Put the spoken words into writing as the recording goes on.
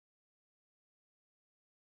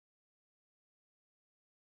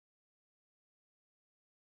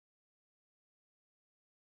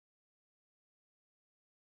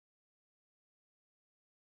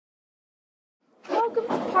welcome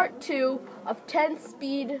to part 2 of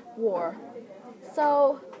Tenspeed War.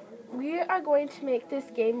 So, we are going to make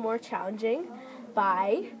this game more challenging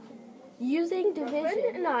by using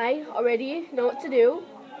division. And I already know what to do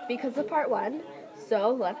because of part 1,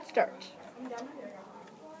 so let's start.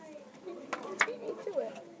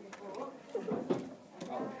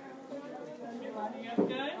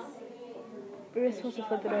 We were supposed to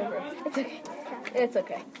flip it over. It's okay. It's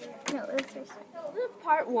okay. No, let's restart. This is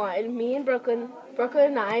part 1. Me and Brooklyn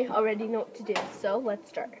and I already know what to do, so let's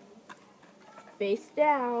start. Face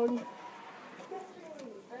down.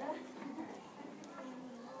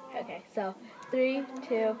 Okay, so 3,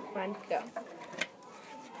 2, 1, go.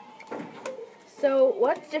 So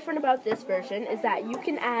what's different about this version is that you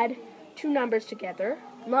can add two numbers together.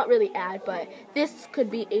 Not really add, but this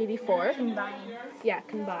could be 84. Combine. Yeah,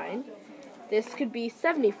 combine. This could be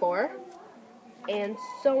 74. And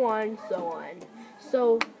so on, so on.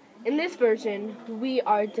 So, in this version, we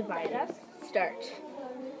are divided. Start.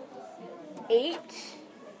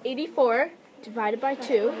 84 divided by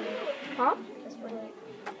 2. Huh?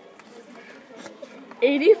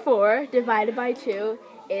 84 divided by 2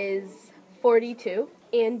 is 42.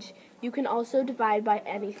 And you can also divide by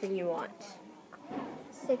anything you want.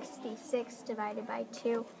 66 divided by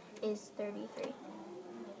 2 is 33.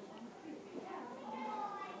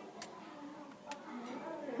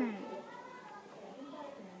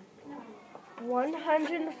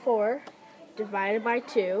 104 divided by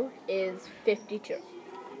 2 is 52.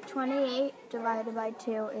 28 divided by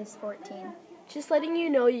 2 is 14. Just letting you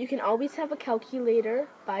know, you can always have a calculator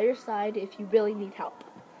by your side if you really need help.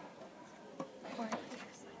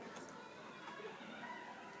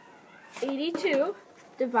 82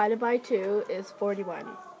 divided by 2 is 41.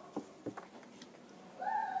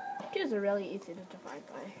 Twos are really easy to divide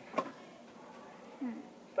by.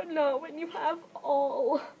 But no, when you have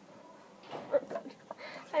all...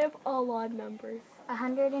 I have all odd numbers.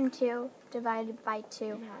 102 divided by 2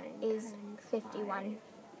 9 is 51. 9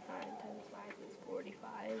 times 5 is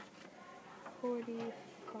 45. 45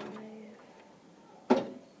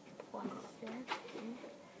 plus 7.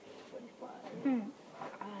 45.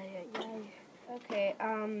 Okay,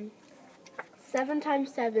 7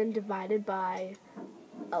 times 7 divided by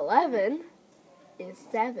 11 is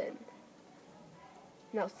 7.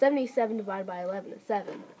 No, 77 divided by 11 is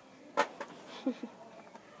 7.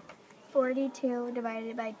 42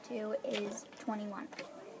 divided by 2 is 21.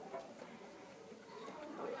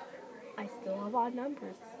 I still have odd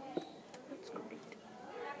numbers. That's great.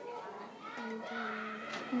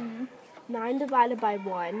 And, 9 divided by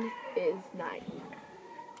 1 is 9.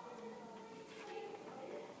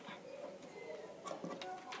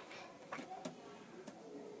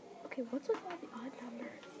 Okay, what's with all the odd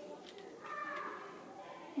numbers?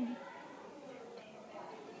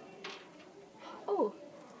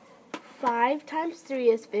 5 times 3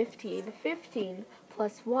 is 15. 15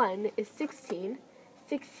 plus 1 is 16.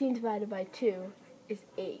 16 divided by 2 is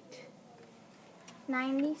 8.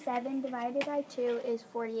 97 divided by 2 is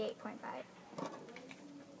 48.5.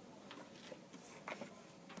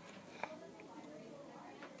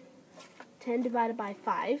 Ten divided by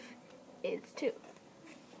 5 is 2.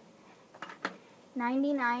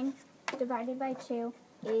 99 divided by 2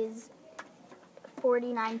 is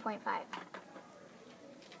 49.5.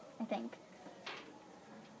 I think.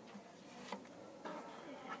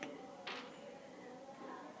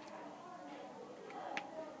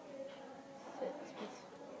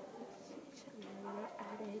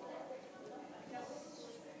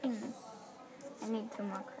 I need 2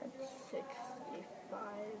 more cards. 65.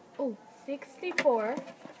 Oh, 64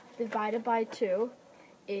 divided by 2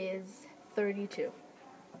 is 32.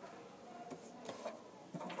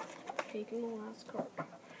 Taking the last card.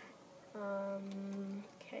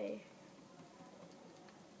 Okay.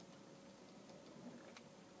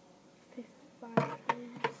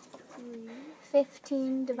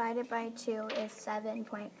 15 divided by 2 is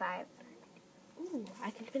 7.5. Ooh, I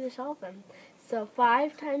can finish all of them. So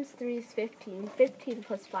 5 times 3 is 15. 15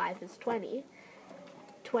 plus 5 is 20.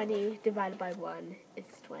 20 divided by 1 is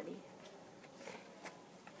 20.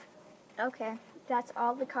 Okay, that's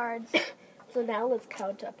all the cards. So now let's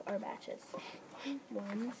count up our matches.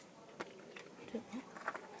 1, 2,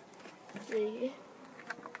 3,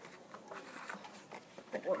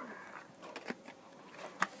 4,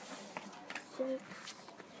 6,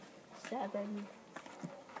 7,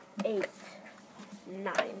 8, 9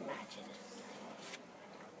 matches.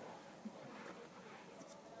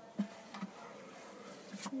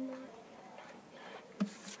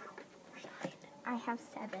 I have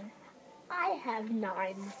 7. I have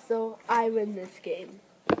 9, so I win this game.